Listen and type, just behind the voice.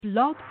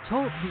Blog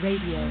Talk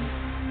Radio.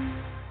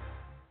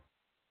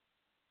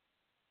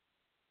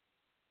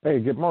 Hey,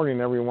 good morning,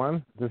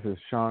 everyone. This is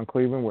Shawn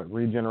Cleveland with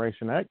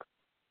Regeneration X.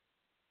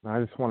 And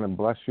I just want to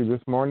bless you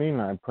this morning.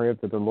 I pray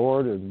that the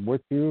Lord is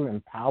with you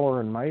in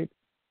power and might,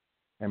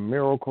 and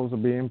miracles are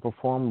being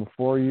performed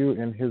before you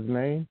in His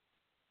name,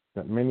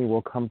 that many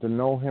will come to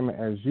know Him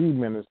as you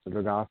minister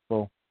the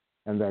gospel,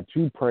 and that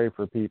you pray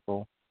for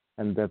people,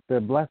 and that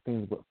their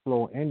blessings would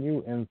flow in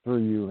you and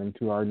through you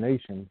into our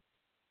nation,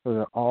 so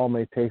that all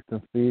may taste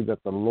and see that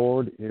the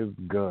Lord is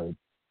good.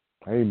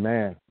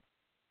 Amen.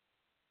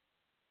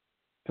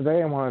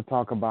 Today I want to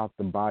talk about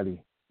the body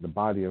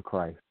of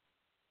Christ.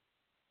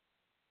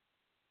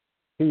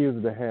 He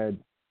is the head.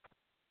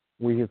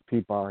 We, His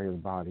people, are His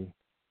body.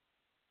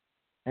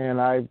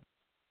 And I've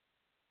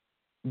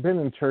been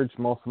in church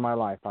most of my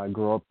life. I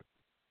grew up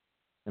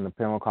in a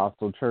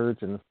Pentecostal church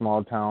in a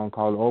small town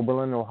called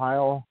Oberlin,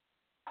 Ohio.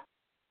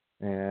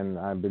 And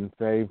I've been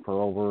saved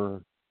for over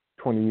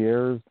 20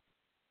 years.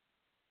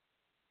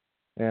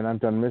 And I've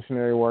done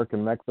missionary work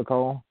in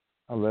Mexico.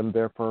 I lived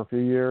there for a few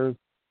years.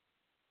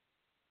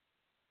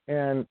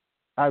 And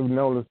I've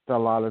noticed a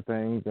lot of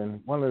things.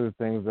 And one of the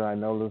things that I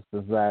noticed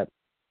is that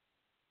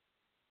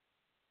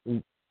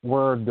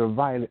we're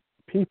divided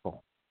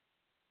people.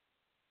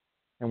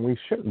 And we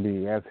should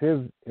be. As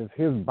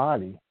his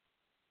body,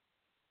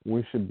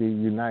 we should be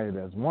united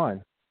as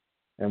one.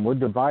 And we're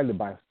divided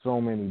by so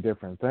many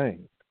different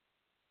things.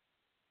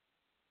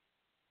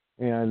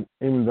 And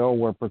even though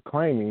we're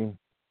proclaiming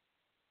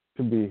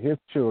to be His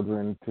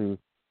children, to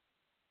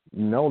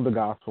know the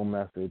gospel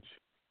message,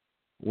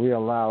 we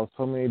allow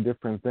so many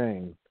different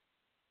things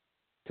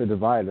to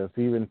divide us,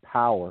 even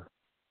power.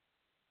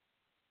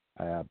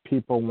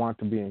 People want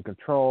to be in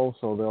control,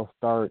 so they'll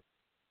start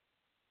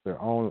their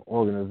own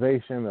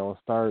organization, they'll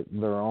start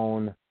their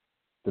own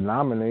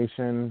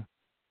denomination,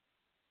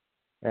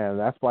 and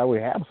that's why we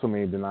have so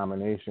many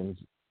denominations.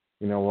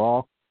 You know, we're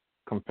all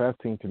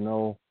confessing to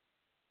know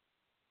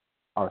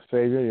our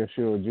Savior,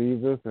 Yeshua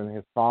Jesus, and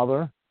His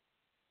Father,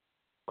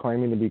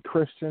 claiming to be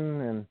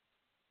Christian,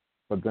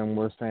 but then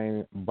we're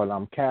saying, but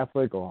I'm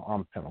Catholic, or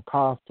I'm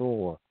Pentecostal,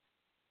 or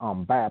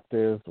I'm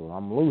Baptist, or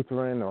I'm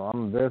Lutheran, or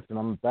I'm this and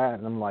I'm that.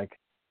 And I'm like,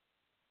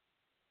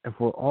 if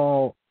we're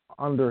all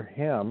under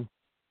Him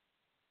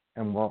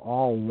and we're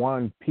all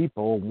one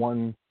people,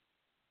 one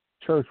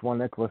church,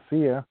 one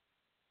ecclesia,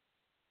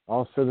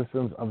 all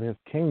citizens of His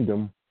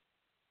kingdom,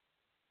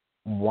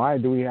 why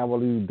do we have all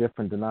these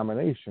different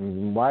denominations?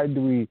 And why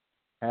do we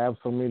have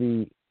so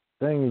many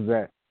things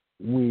that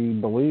we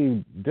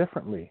believe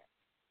differently?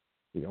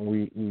 You know,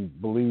 we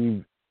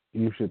believe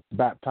you should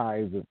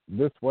baptize it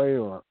this way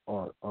or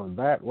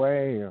that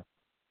way. Or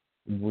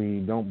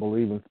we don't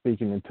believe in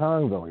speaking in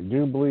tongues, or we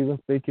do believe in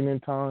speaking in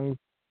tongues.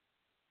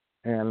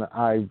 And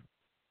I've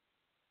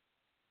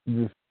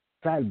just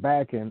sat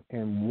back and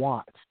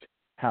watched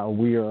how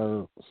we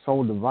are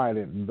so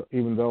divided,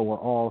 even though we're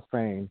all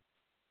saying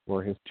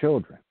we're His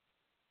children.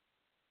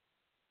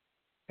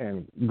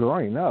 And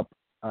growing up,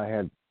 I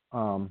have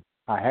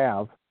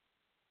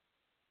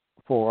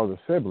 4 other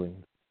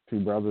siblings,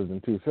 2 brothers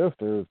and 2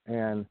 sisters,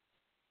 and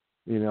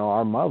you know,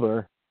 our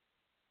mother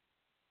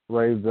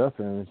raised us,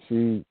 and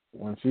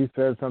when she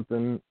said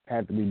something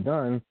had to be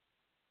done,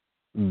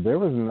 there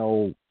was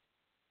no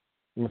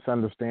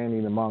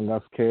misunderstanding among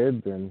us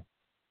kids and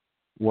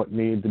what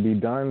needed to be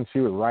done. She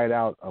would write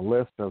out a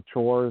list of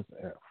chores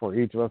for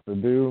each of us to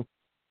do,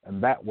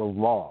 and that was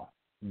law.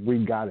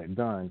 We got it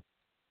done.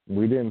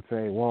 We didn't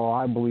say, well,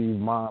 I believe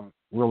Mom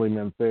really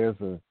meant this,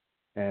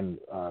 and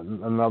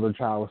another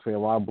child would say,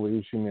 well, I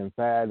believe she meant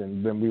that,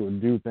 and then we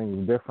would do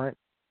things different,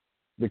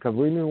 because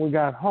we knew we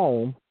got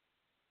home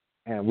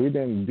and we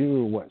didn't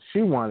do what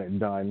she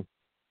wanted done,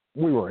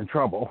 we were in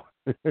trouble.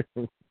 We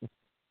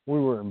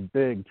were in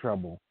big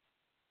trouble.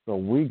 So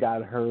we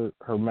got her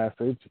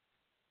message,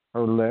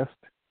 her list.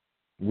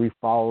 We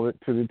followed it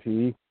to the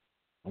T,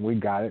 and we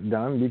got it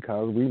done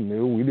because we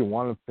knew we didn't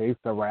want to face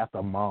the wrath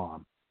of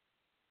Mom.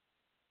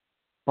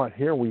 But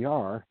here we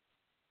are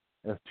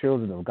as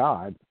children of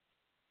God,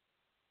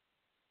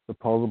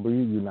 supposedly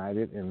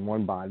united in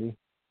one body,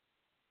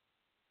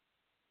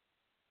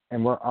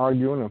 and we're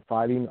arguing and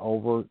fighting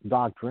over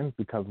doctrine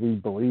because we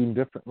believe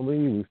differently,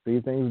 we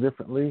see things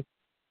differently.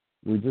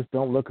 We just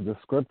don't look at the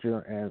scripture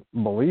and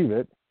believe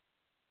it.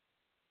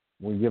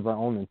 We give our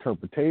own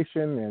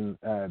interpretation,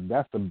 and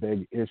that's a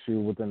big issue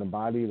within the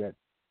body, that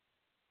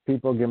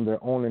people give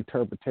their own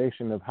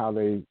interpretation of how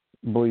they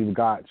believe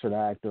God should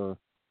act, or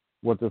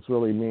what this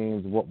really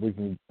means, what we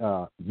can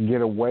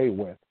get away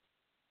with.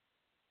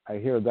 I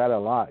hear that a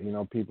lot. You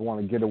know, people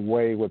want to get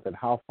away with it.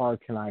 How far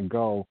can I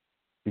go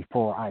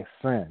before I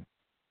sin?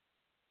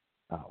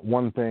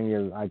 One thing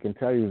is, I can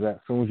tell you that as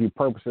soon as you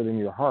purpose it in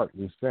your heart,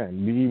 you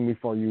sin, even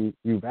before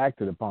you've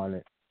acted upon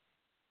it.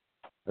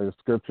 There's a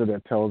scripture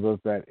that tells us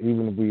that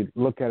even if we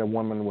look at a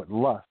woman with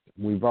lust,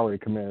 we've already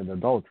committed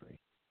adultery.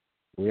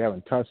 We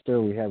haven't touched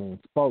her, we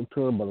haven't spoke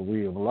to her, but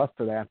we have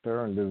lusted after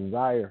her and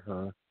desire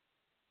her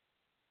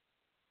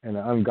in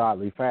an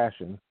ungodly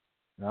fashion.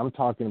 And I'm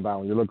talking about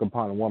when you look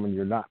upon a woman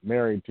you're not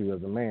married to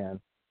as a man,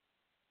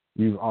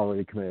 you've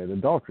already committed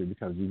adultery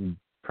because you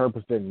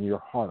purposed it in your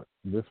heart.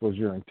 This was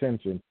your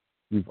intention.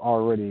 You've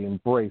already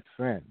embraced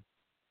sin.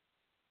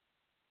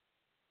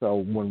 So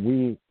when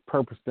we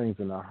purpose things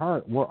in our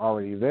heart, we're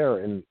already there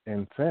in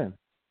sin.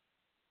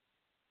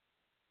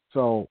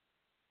 So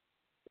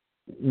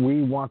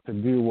we want to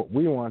do what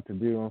we want to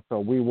do, and so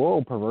we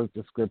will pervert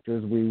the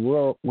scriptures. We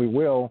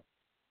will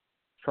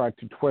try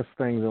to twist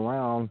things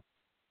around,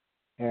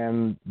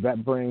 and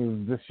that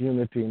brings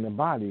disunity in the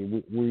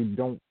body. We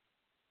don't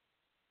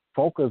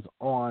focus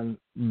on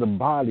the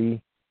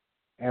body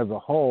as a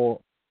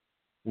whole.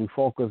 We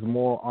focus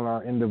more on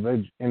our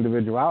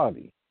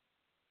individuality.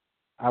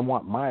 I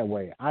want my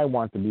way. I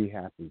want to be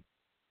happy.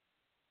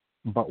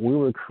 But we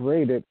were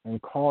created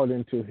and called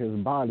into his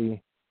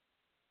body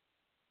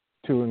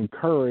to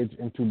encourage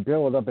and to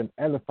build up and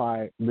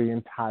edify the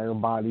entire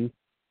body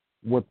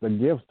with the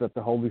gifts that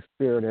the Holy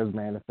Spirit has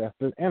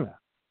manifested in us.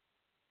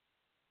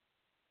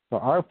 So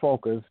our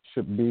focus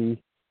should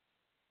be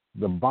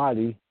the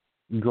body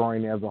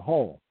growing as a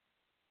whole.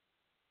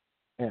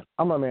 And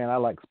I'm a man, I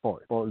like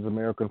sports. Sports is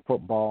American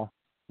football,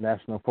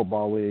 National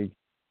Football League.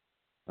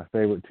 My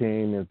favorite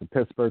team is the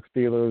Pittsburgh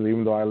Steelers,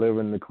 even though I live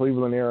in the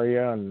Cleveland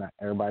area, and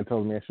everybody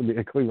tells me I should be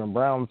a Cleveland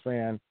Browns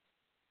fan.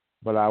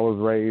 But I was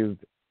raised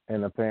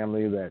in a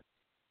family that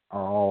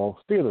are all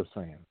Steelers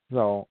fans.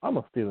 So I'm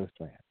a Steelers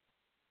fan.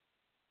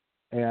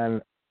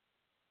 And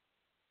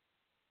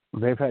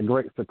they've had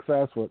great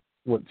success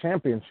with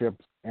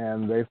championships,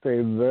 and they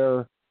say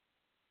the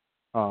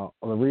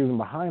reason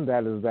behind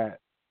that is that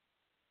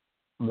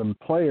the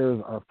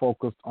players are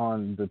focused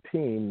on the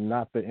team,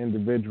 not the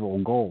individual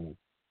goals.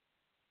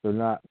 They're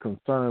not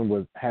concerned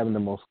with having the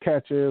most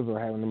catches or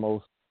having the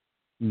most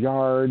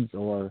yards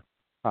or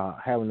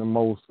having the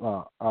most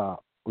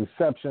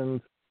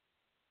receptions.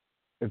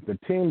 If the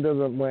team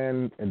doesn't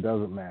win, it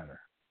doesn't matter.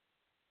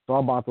 It's all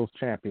about those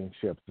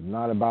championships. It's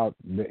not about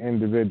the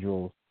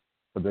individuals,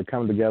 but they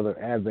come together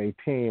as a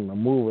team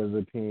and move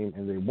as a team,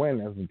 and they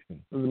win as a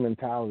team. This is the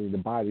mentality the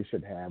body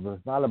should have.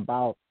 It's not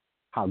about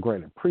how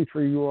great a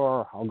preacher you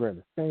are, how great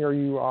a singer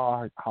you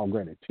are, how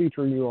great a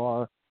teacher you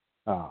are.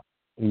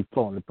 You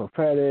flow in the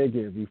prophetic,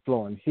 if you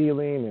flow in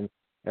healing, and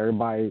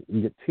everybody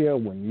gets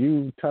healed when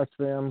you touch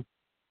them.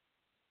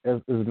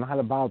 It's not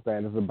about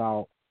that. It's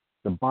about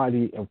the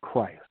body of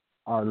Christ,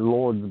 our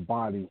Lord's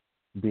body,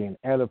 being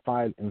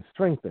edified and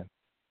strengthened.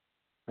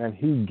 And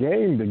he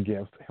gave the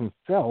gifts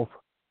himself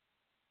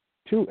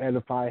to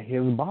edify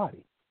his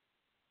body.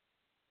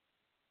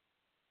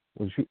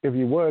 Which, if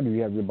you would, if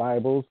you have your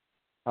Bibles,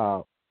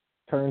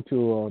 turn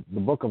to the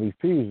book of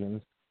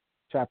Ephesians,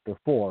 chapter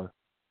 4.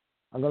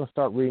 I'm going to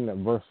start reading at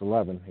verse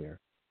 11 here.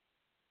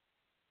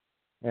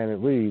 And it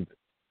reads,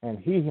 "And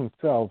he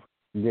himself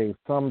gave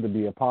some to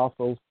be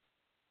apostles,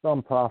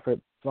 some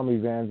prophets, some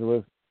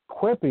evangelists,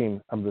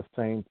 equipping of the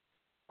saints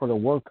for the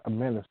work of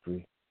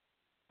ministry,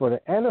 for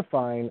the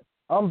edifying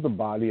of the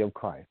body of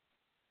Christ,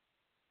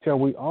 till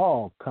we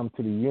all come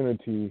to the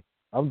unity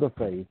of the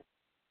faith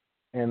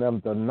and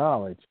of the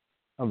knowledge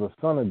of the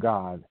Son of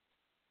God,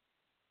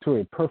 to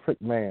a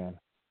perfect man,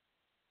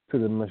 to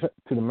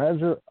the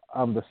measure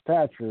of the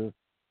stature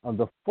of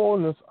the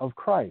fullness of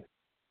Christ,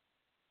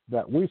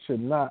 that we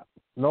should no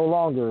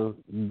longer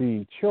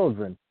be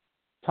children,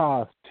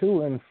 tossed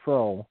to and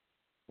fro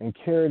and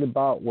carried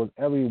about with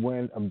every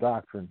wind of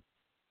doctrine,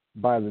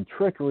 by the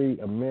trickery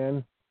of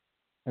men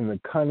and the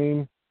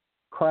cunning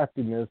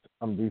craftiness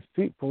of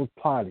deceitful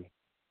plotting,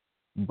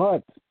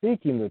 but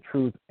speaking the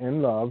truth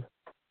in love,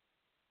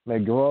 may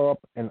grow up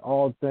in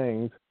all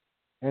things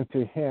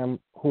into him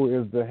who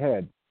is the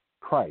head,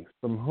 Christ,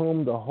 from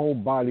whom the whole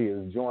body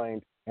is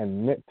joined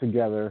and knit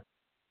together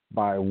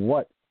by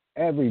what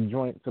every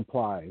joint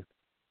supplies,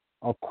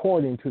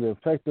 according to the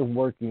effective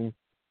working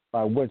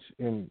by which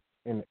in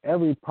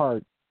every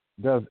part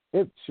does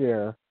its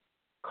share,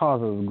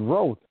 causes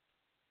growth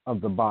of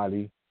the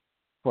body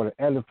for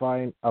the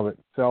edifying of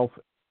itself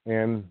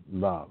in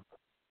love."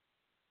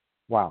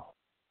 Wow.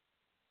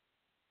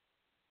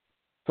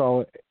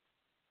 So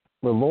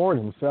the Lord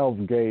himself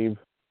gave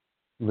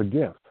the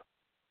gifts.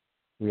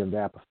 We have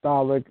the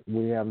apostolic,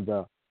 we have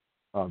the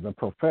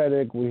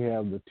prophetic, we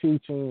have the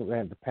teaching, we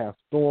have the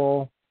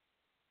pastoral,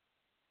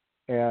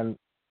 and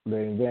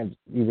the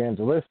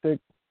evangelistic,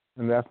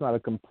 and that's not a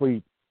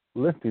complete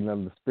listing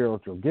of the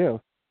spiritual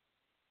gifts,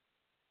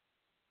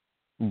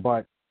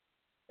 but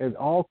it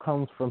all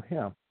comes from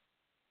him.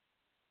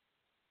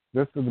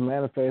 This is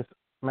the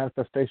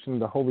manifestation of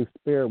the Holy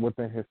Spirit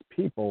within his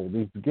people,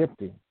 these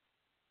giftings.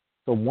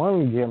 So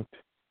one gift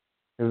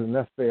isn't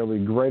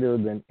necessarily greater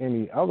than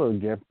any other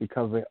gift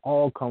because they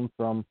all come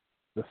from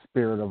the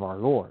Spirit of our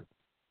Lord.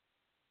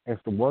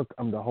 It's the work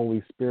of the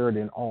Holy Spirit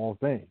in all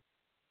things.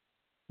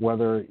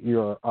 Whether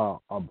you're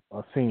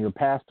a senior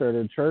pastor at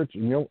a church,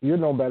 you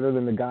know better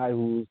than the guy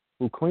who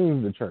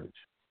cleans the church.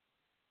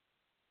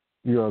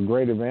 You're a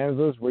great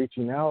evangelist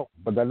reaching out,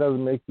 but that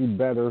doesn't make you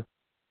better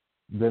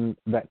than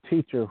that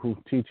teacher who's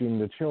teaching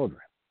the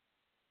children.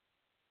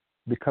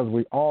 Because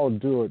we all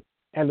do it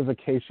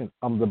edification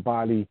of the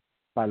body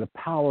by the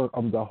power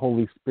of the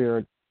Holy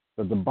Spirit,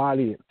 that the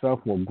body itself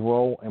will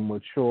grow and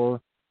mature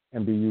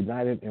and be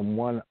united in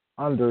one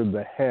under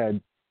the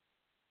head,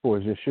 who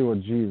is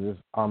Yeshua Jesus,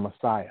 our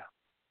Messiah.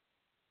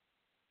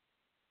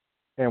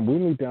 And we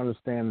need to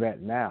understand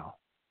that now.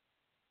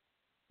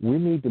 We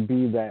need to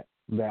be that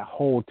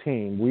whole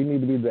team. We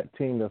need to be that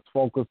team that's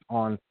focused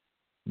on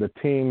the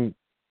team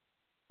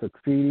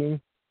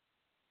succeeding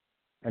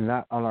and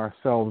not on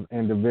ourselves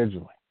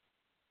individually.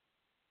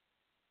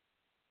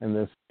 And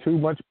there's too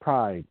much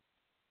pride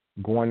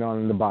going on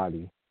in the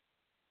body.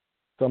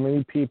 So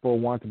many people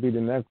want to be the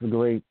next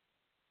great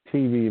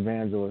TV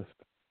evangelist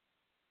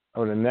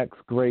or the next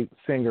great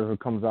singer who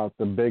comes out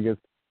the biggest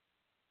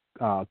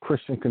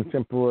Christian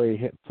contemporary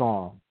hit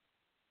song,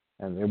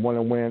 and they want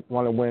to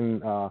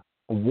win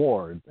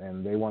awards,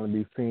 and they want to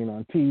be seen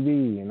on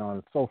TV and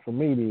on social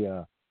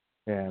media,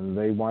 and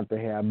they want to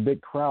have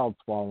big crowds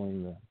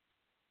following them.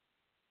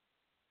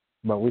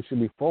 But we should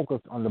be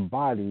focused on the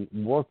body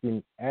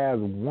working as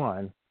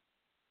one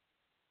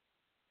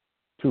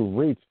to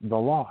reach the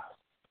lost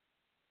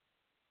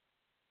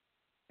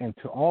and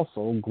to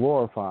also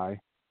glorify,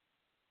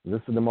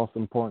 this is the most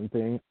important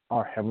thing,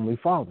 our Heavenly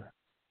Father.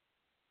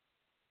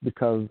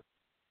 Because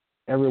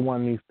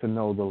everyone needs to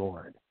know the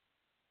Lord.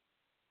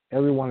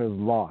 Everyone is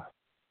lost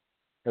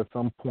at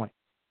some point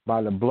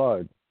by the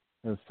blood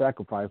and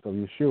sacrifice of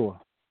Yeshua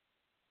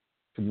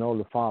to know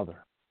the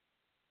Father.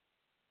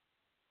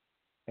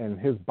 And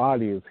his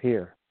body is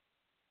here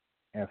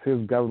as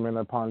his government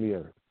upon the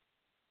earth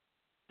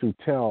to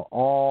tell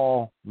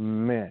all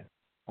men,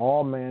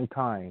 all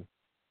mankind,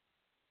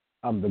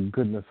 of the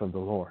goodness of the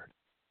Lord,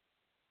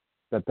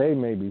 that they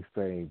may be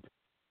saved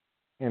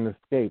and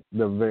escape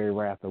the very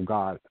wrath of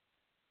God.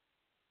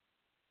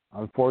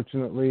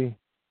 Unfortunately,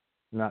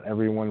 not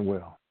everyone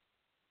will.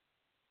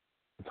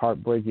 It's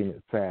heartbreaking,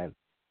 it's sad,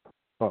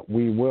 but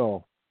we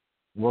will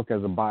work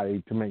as a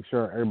body to make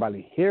sure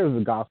everybody hears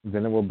the gospel,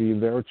 then it will be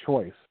their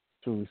choice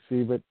to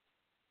receive it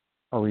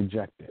or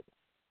reject it.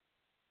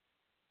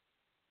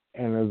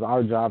 And it's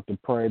our job to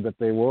pray that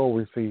they will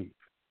receive.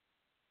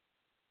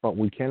 But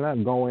we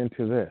cannot go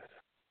into this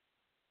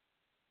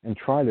and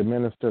try to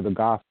minister the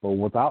gospel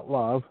without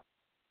love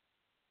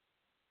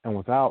and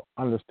without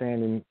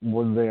understanding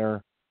we're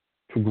there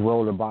to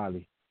grow the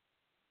body.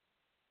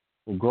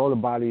 We grow the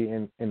body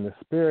in the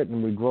spirit,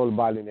 and we grow the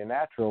body in the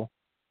natural,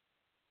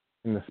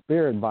 in the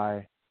spirit,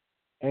 by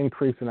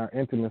increasing our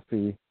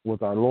intimacy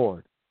with our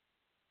Lord,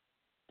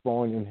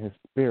 flowing in his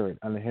spirit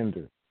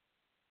unhindered.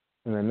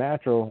 In the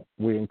natural,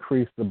 we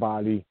increase the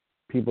body,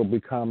 people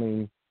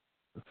becoming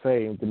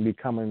saved and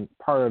becoming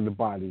part of the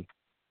body,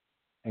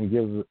 and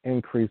gives an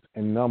increase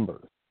in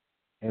numbers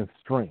and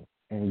strength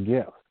and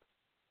gifts.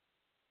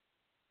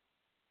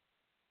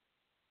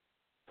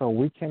 So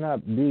we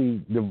cannot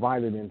be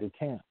divided into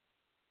camps,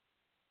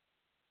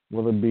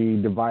 whether it be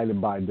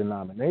divided by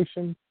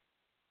denomination,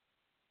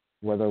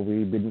 whether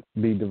we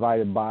be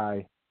divided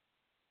by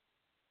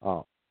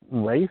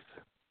race,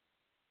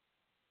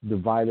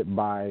 divided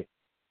by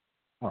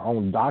our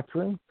own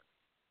doctrine.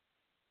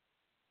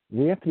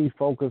 We have to be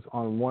focused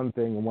on one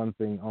thing and one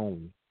thing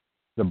only,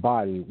 the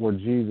body, where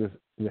Jesus,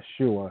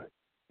 Yeshua,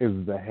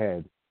 is the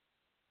head.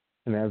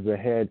 And as the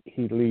head,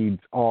 he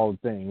leads all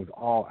things,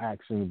 all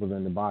actions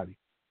within the body.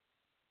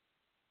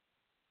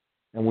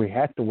 And we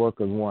have to work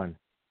as one.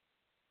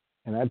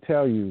 And I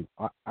tell you,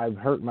 I've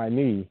hurt my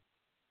knee.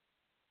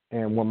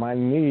 And when my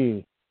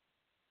knee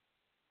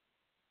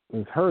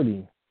is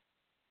hurting,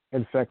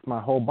 it affects my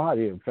whole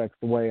body. It affects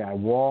the way I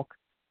walk.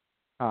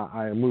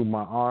 I move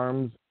my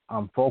arms.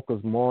 I'm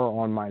focused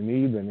more on my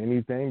knee than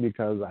anything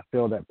because I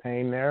feel that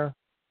pain there.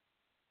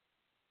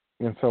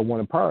 And so when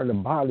a part of the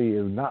body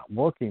is not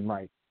working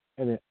right,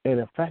 it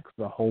affects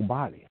the whole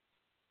body.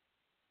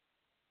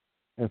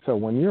 And so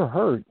when you're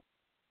hurt,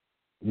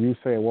 you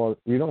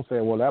don't say,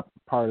 well, that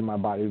part of my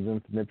body is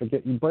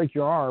insignificant. You break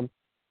your arm,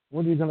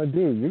 what are you going to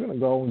do? You're going to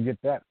go and get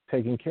that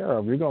taken care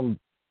of. You're going to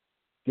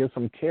give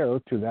some care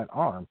to that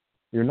arm.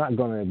 You're not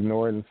going to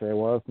ignore it and say,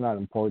 well, it's not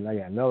important. I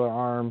got another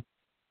arm.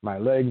 My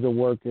legs are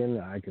working.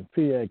 I can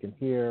see, I can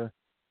hear.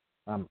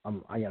 I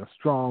got a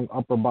strong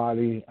upper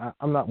body.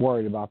 I'm not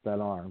worried about that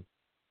arm.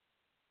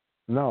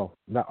 No,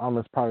 that arm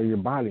is part of your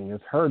body and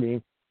it's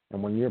hurting.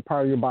 And when your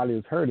part of your body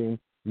is hurting,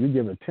 you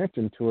give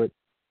attention to it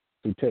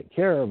to take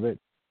care of it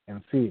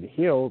and see it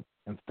healed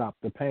and stop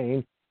the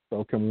pain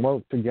so it can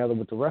work together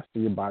with the rest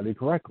of your body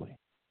correctly.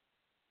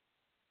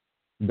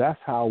 That's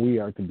how we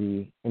are to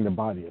be in the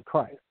body of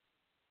Christ.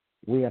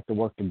 We have to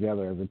work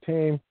together as a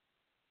team,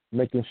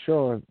 making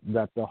sure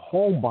that the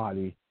whole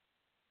body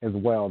is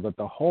well, that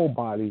the whole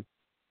body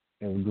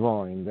is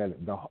growing,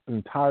 that the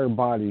entire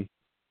body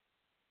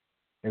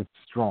is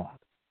strong.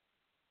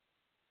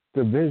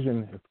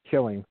 Division is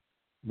killing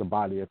the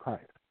body of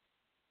Christ.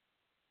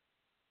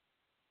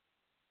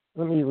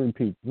 Let me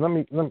repeat. Let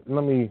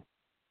me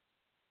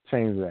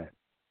change that.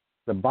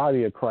 The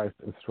body of Christ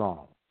is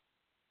strong.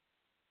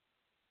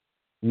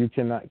 You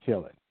cannot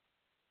kill it.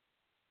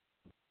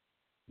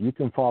 You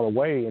can fall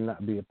away and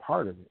not be a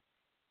part of it.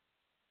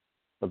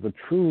 But the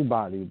true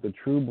body, the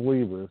true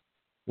believers,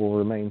 will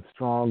remain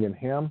strong in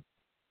him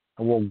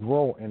and will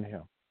grow in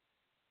him.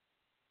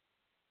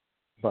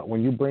 But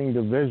when you bring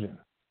division,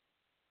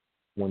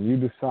 when you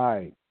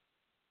decide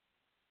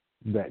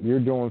that you're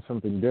doing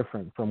something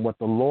different from what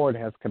the Lord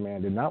has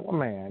commanded, not what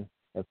man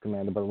has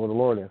commanded, but what the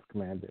Lord has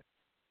commanded,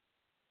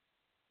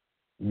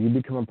 you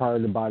become a part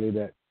of the body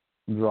that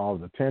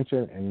draws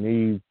attention and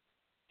needs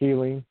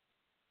healing.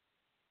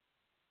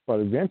 But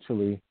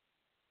eventually,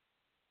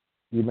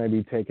 you may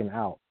be taken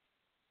out,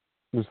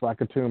 just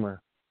like a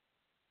tumor.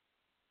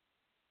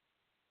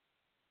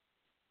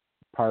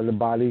 Part of the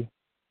body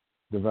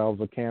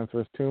develops a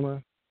cancerous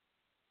tumor,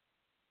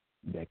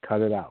 they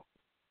cut it out.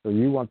 So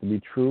you want to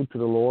be true to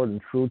the Lord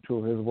and true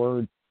to his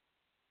word,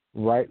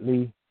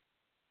 rightly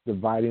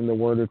dividing the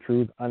word of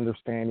truth,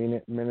 understanding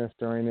it,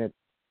 ministering it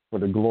for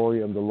the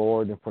glory of the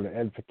Lord and for the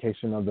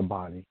edification of the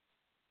body.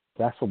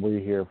 That's what we're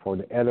here for,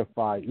 to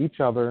edify each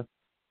other,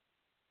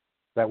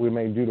 that we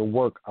may do the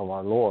work of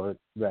our Lord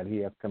that he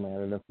has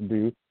commanded us to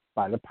do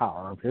by the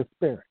power of his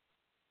Spirit.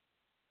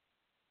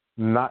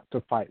 Not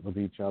to fight with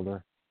each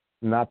other,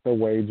 not to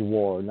wage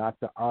war, not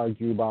to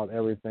argue about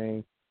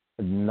everything,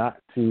 not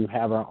to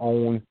have our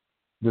own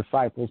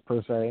disciples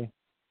per se.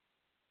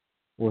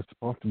 We're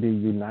supposed to be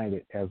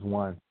united as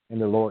one, and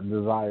the Lord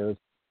desires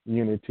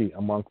unity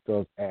amongst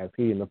us as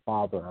he and the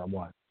Father are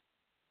one.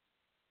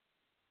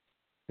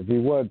 If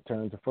you would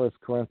turn to 1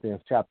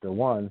 Corinthians chapter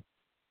 1,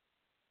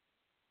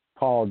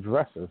 Paul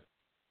addresses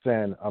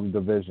sin of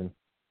division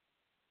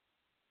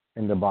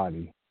in the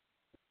body.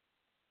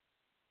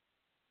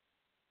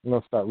 I'm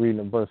going to start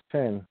reading in verse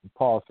 10.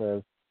 Paul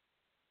says,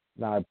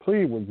 "Now I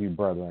plead with you,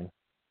 brethren,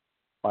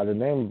 by the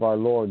name of our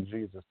Lord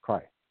Jesus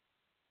Christ,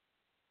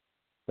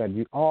 that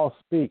you all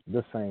speak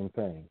the same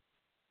thing,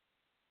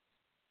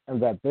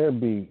 and that there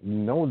be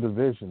no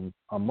divisions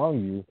among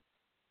you,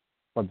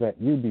 but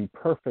that you be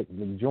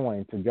perfectly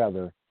joined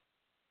together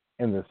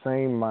in the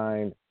same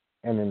mind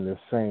and in the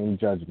same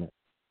judgment.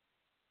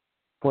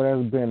 For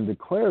it has been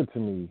declared to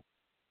me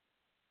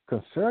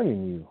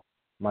concerning you,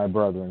 my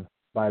brethren,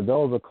 by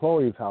those of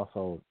Chloe's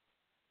household,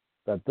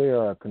 that there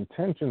are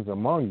contentions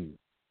among you.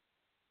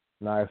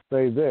 Now I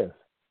say this,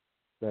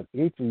 that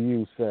each of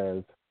you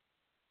says,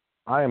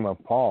 I am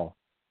of Paul,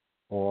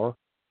 or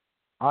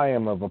I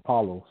am of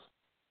Apollos,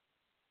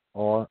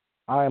 or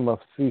I am of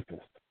Cephas,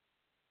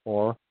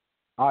 or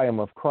I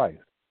am of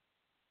Christ.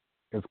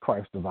 Is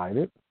Christ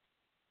divided?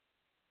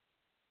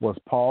 Was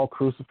Paul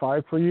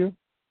crucified for you?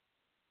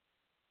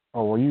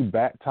 Or were you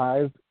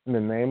baptized in the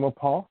name of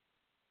Paul?"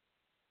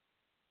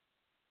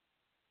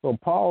 So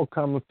Paul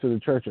comes to the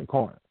church at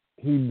Corinth.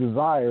 He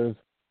desires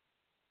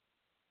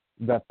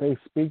that they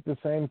speak the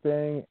same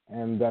thing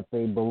and that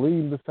they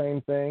believe the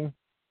same thing,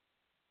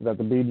 that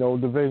there be no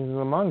divisions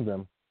among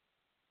them.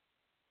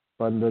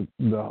 But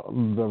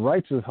the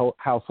righteous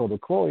household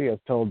of Chloe has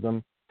told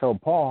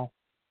Paul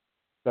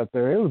that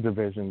there is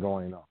division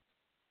going on,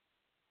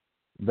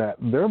 that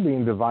they're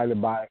being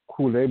divided by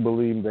who they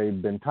believe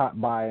they've been taught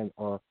by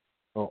or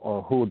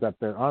who that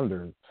they're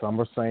under. Some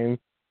are saying,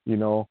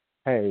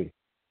 hey,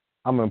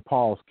 I'm in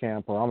Paul's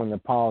camp, or I'm in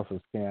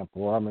Apollos' camp,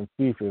 or I'm in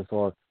Cephas,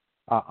 or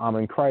I'm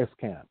in Christ's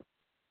camp.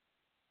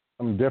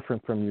 I'm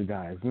different from you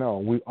guys. No,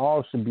 we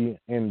all should be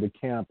in the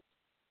camp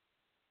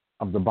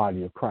of the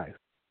body of Christ,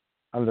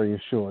 under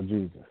Yeshua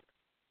Jesus,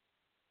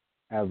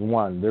 as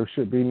one. There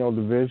should be no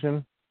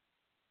division.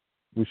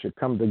 We should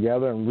come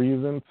together and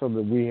reason so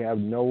that we have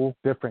no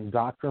different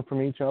doctrine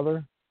from each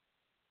other,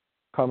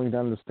 coming to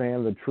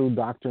understand the true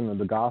doctrine of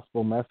the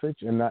gospel message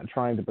and not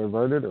trying to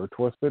pervert it or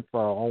twist it for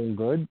our own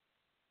good.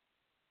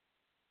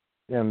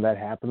 And that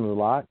happens a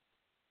lot.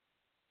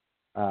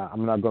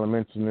 I'm not going to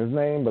mention his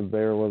name, but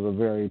there was a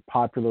very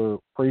popular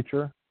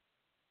preacher,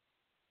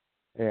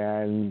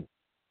 and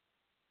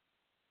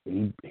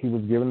he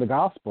was given the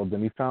gospel.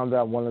 Then he found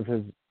out one of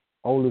his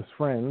oldest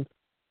friends,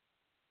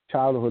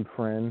 childhood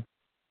friend,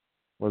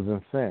 was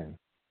in sin.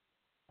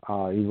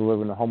 He was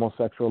living a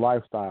homosexual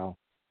lifestyle.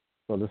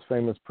 So this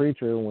famous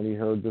preacher, when he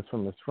heard this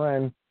from his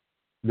friend,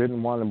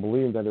 didn't want to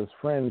believe that his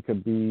friend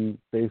could be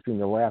facing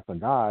the wrath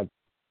of God.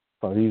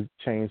 So he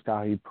changed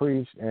how he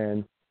preached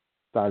and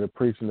started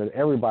preaching that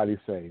everybody's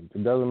saved.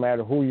 It doesn't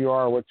matter who you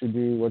are, what you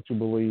do, what you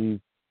believe,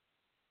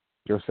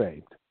 you're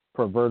saved.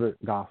 Perverted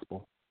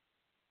gospel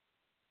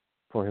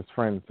for his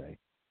friend's sake.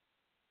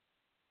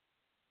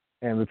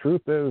 And the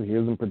truth is, he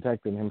isn't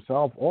protecting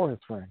himself or his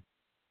friend,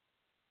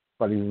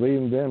 but he's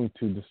leading them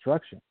to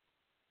destruction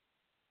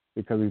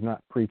because he's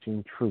not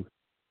preaching truth.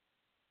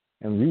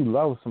 And if you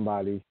love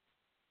somebody,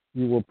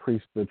 you will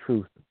preach the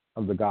truth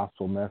of the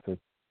gospel message,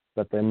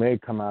 that they may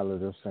come out of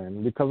their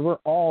sin, because we're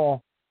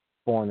all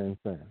born in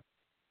sin.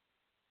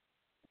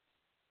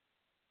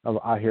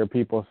 I hear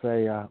people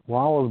say, well,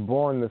 I was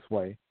born this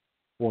way.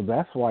 Well,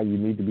 that's why you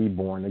need to be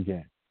born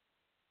again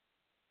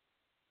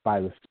by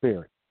the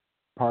Spirit,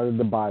 part of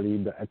the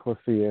body, the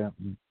ecclesia,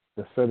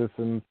 the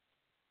citizens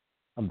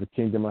of the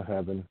kingdom of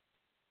heaven.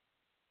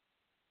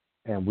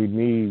 And we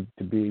need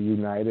to be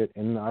united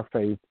in our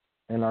faith,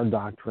 in our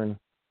doctrine,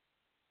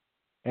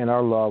 and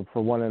our love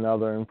for one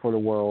another and for the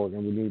world,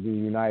 and we need to be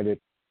united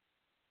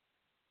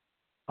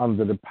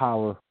under the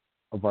power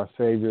of our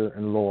Savior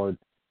and Lord,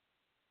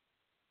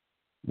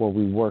 where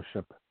we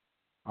worship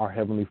our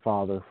Heavenly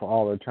Father for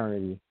all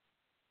eternity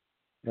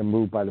and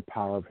move by the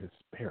power of His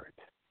Spirit.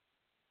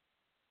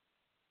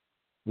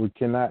 We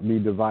cannot be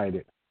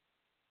divided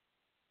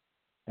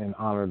and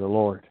honor the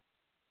Lord.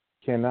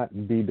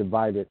 Cannot be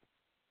divided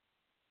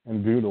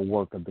and do the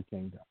work of the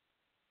kingdom.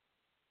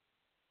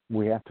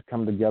 We have to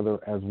come together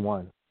as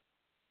one.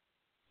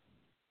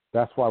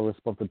 That's why we're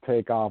supposed to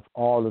take off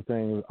all the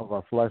things of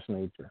our flesh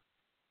nature,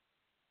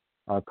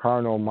 our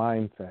carnal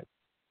mindset.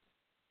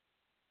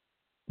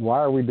 Why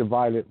are we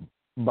divided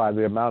by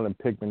the amount of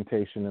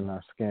pigmentation in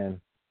our skin?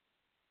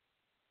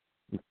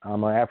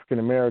 I'm an African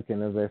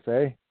American, as they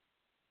say.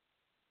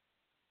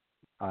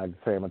 I'd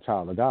say I'm a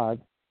child of God,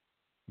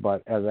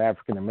 but as an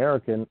African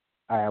American,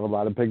 I have a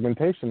lot of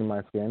pigmentation in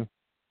my skin,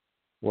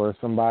 where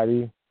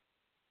somebody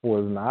who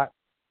is not,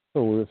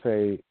 who we would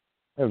say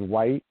is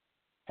white,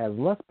 has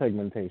less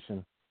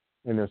pigmentation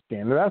in their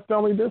skin. And that's the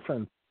only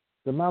difference,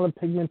 the amount of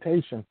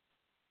pigmentation.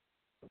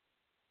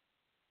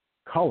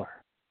 Color.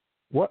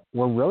 What,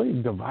 we're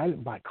really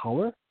divided by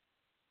color?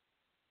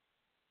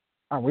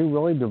 Are we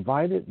really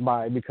divided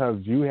by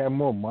because you have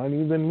more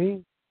money than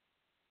me?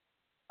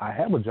 I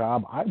have a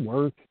job, I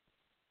work.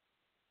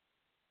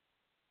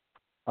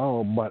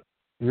 Oh, but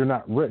you're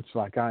not rich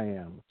like I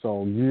am,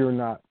 so you're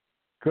not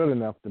good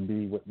enough to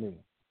be with me.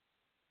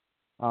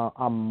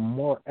 I'm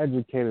more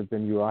educated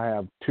than you. I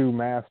have 2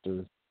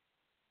 masters.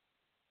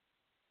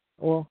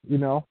 Well,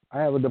 I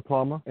have a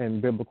diploma in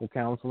biblical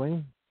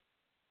counseling.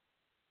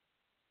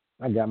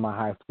 I got my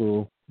high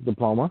school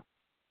diploma.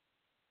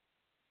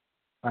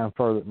 I'm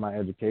furthered my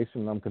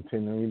education. I'm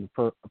continuing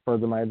to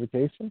further my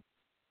education.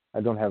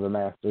 I don't have a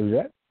master's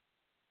yet,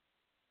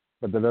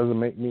 but that doesn't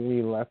make me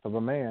any less of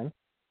a man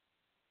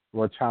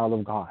or a child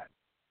of God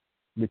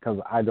because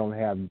I don't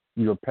have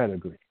your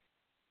pedigree.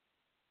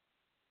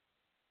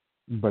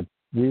 But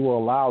we will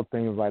allow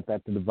things like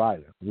that to divide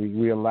us.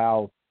 We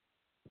allow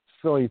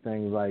silly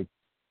things like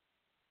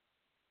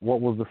what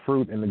was the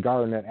fruit in the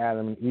garden that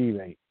Adam and Eve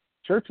ate.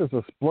 Churches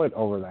are split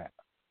over that.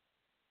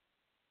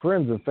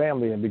 Friends and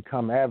family have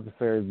become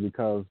adversaries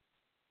because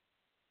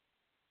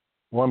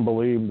one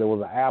believed there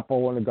was an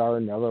apple in the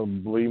garden, the other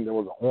believed there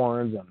was an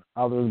orange, and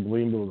others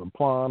believed there was a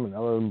plum, and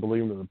others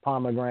believed there was a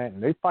pomegranate,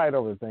 and they fight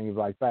over things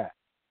like that.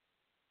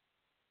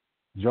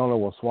 Jonah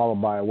was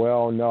swallowed by a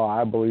whale. No,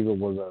 I believe it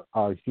was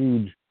a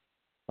huge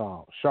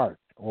shark.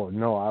 Or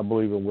no, I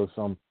believe it was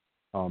some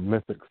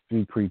mythic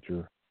sea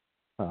creature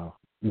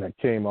that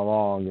came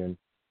along and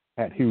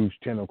had huge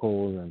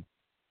tentacles,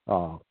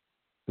 and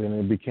then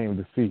it became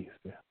deceased.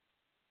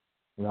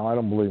 No, I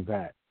don't believe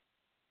that.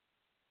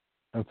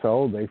 And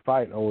so they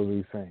fight over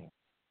these things.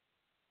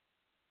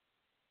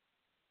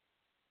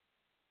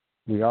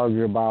 We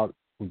argue about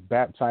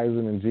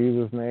baptizing in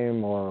Jesus'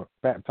 name or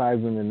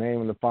baptizing in the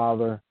name of the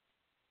Father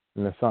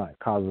and the Son,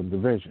 causes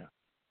division.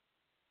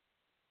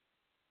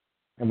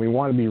 And we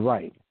want to be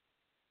right.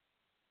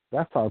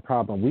 That's our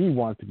problem. We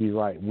want to be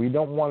right. We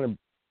don't want to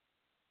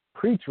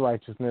preach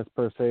righteousness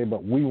per se,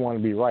 but we want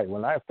to be right.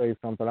 When I say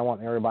something, I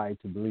want everybody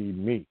to believe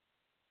me.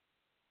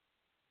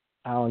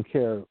 I don't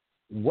care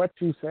what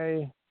you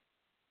say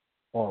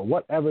or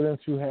what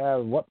evidence you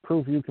have, what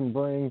proof you can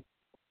bring.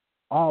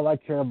 All I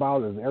care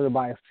about is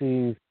everybody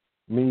sees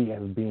me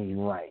as being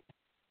right.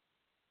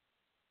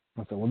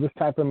 And so with this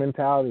type of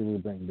mentality, we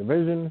bring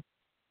division,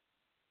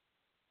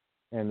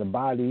 and the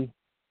body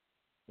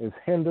is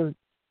hindered,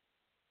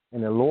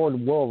 and the Lord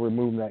will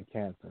remove that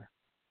cancer.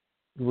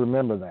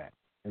 Remember that.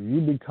 If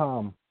you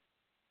become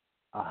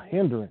a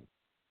hindrance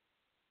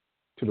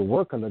to the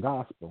work of the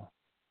gospel,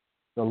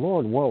 the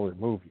Lord will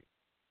remove you.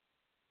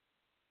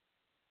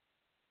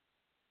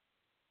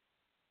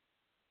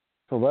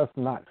 So let's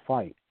not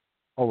fight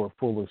over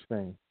foolish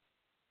things.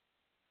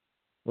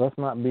 Let's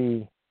not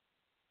be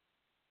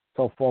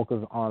so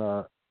focused on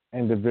our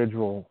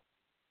individual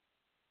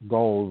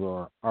goals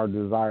or our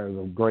desires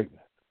of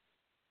greatness.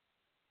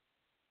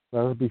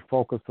 Let us be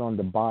focused on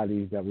the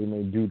bodies that we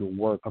may do the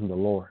work of the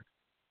Lord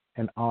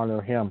and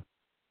honor Him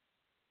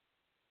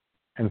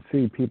and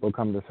see people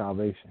come to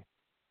salvation.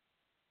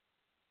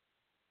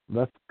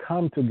 Let's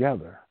come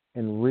together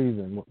and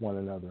reason with one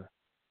another.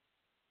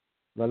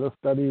 Let us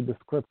study the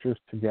scriptures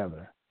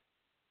together.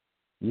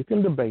 You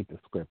can debate the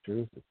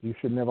scriptures. You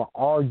should never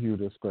argue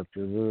the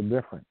scriptures.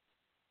 They're different.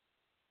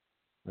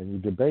 When you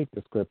debate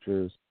the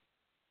scriptures,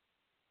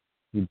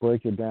 you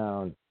break it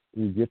down,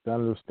 you get the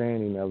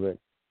understanding of it,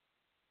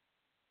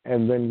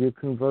 and then you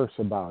converse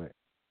about it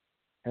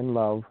in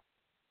love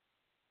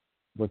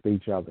with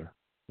each other.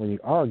 When you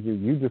argue,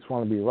 you just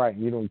want to be right.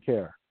 You don't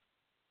care.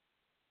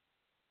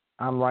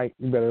 I'm right.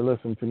 You better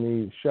listen to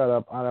me. Shut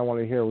up. I don't want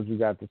to hear what you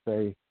got to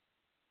say.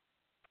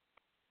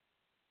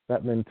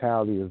 That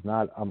mentality is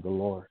not of the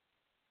Lord.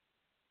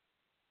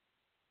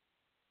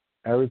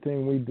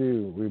 Everything we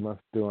do, we must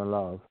do in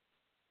love.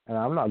 And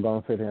I'm not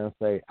going to sit here and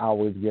say, I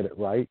always get it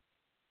right.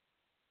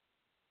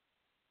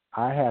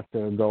 I have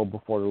to go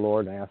before the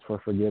Lord and ask for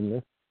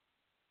forgiveness.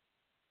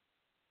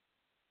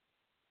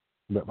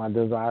 But my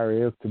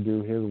desire is to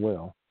do His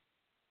will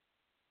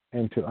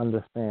and to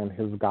understand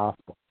His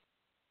gospel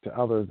to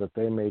others that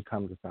they may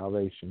come to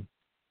salvation.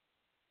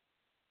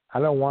 I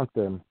don't want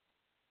them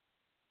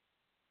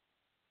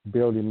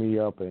building me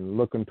up and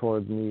looking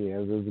towards me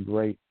as this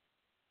great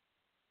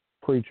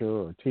preacher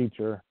or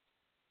teacher,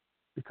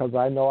 because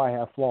I know I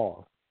have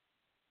flaws.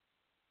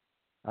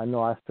 I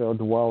know I still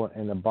dwell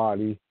in a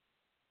body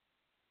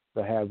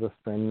that has a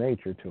sin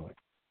nature to it.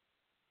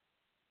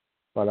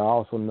 But I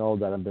also know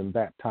that I've been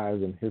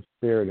baptized in His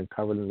Spirit and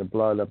covered in the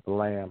blood of the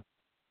Lamb.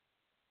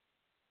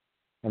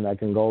 And I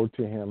can go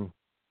to Him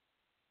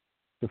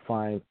to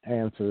find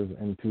answers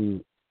and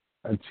to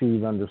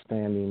achieve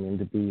understanding and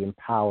to be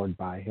empowered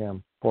by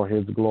Him for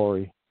His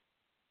glory.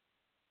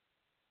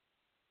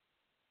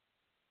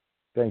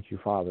 Thank you,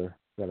 Father,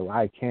 that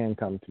I can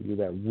come to you,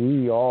 that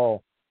we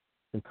all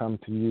can come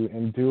to you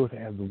and do it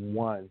as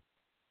one,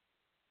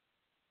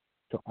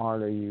 to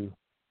honor you,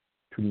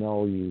 to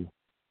know you,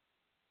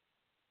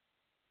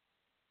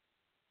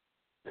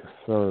 to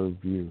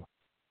serve you.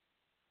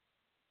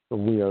 For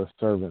we are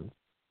servants,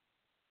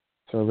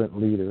 servant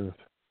leaders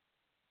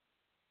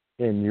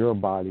in your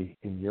body,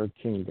 in your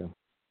kingdom,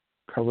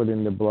 covered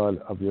in the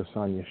blood of your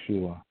Son,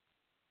 Yeshua,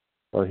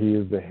 for He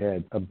is the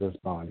head of this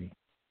body.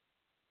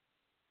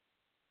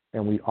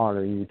 And we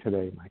honor you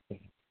today, my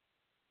King.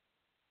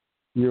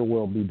 Your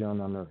will be done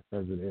on earth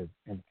as it is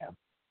in heaven.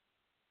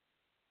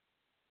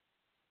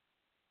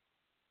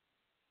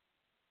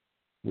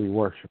 We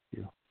worship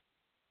you.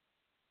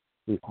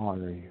 We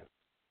honor you.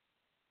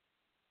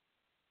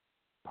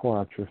 Pour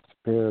out your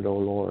Spirit, O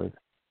Lord,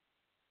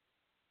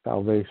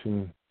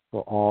 salvation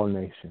for all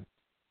nations,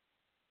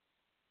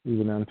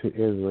 even unto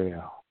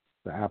Israel,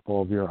 the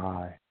apple of your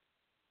eye.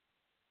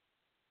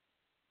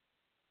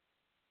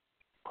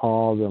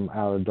 Call them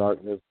out of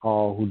darkness,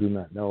 all who do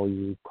not know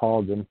you.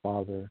 Call them,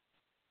 Father.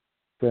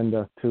 Send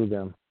us to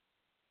them,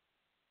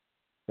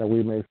 that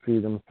we may see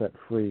them set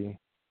free.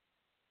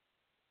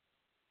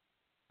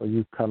 For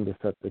you come to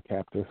set the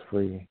captives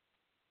free.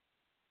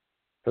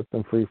 Set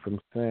them free from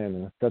sin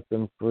and set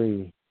them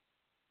free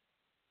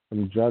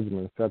from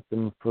judgment. Set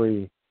them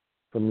free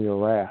from your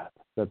wrath,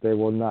 that they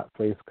will not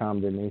face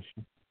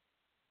condemnation.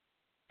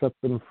 Set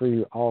them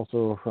free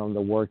also from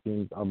the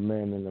workings of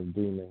men and of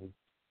demons.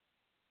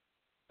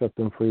 Set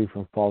them free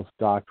from false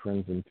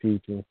doctrines and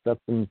teachings. Set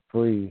them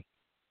free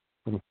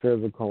from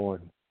physical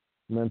and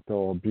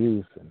mental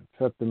abuse, and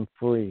set them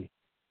free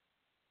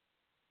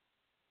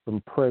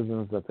from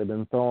prisons that they've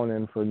been thrown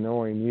in for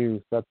knowing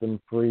you. Set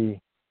them free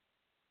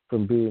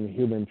from being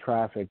human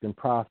trafficked and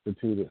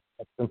prostituted.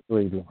 Set them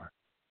free, Lord,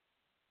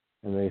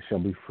 and they shall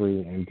be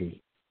free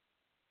indeed.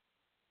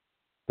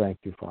 Thank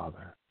you,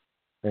 Father.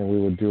 And we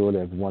will do it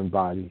as one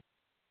body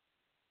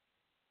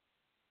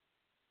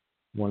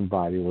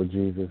where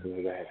Jesus is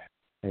the head.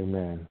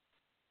 Amen.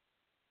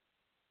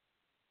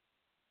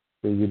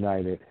 Be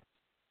united.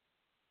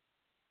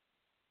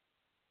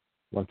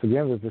 Once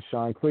again, this is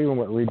Shawn Cleveland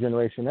with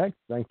Regeneration X.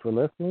 Thanks for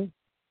listening.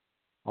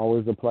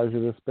 Always a pleasure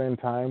to spend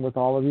time with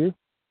all of you.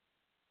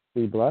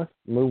 Be blessed.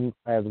 Move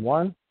as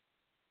one.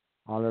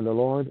 Honor the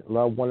Lord.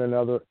 Love one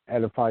another.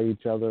 Edify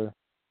each other.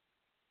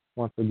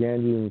 Once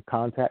again, you can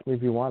contact me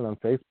if you want on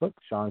Facebook,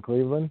 Shawn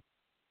Cleveland,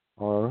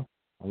 or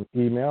on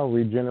email,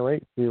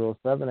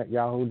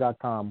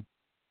 regenerate07@yahoo.com.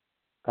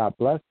 God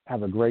bless.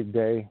 Have a great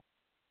day.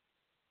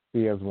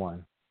 Be as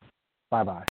one. Bye-bye.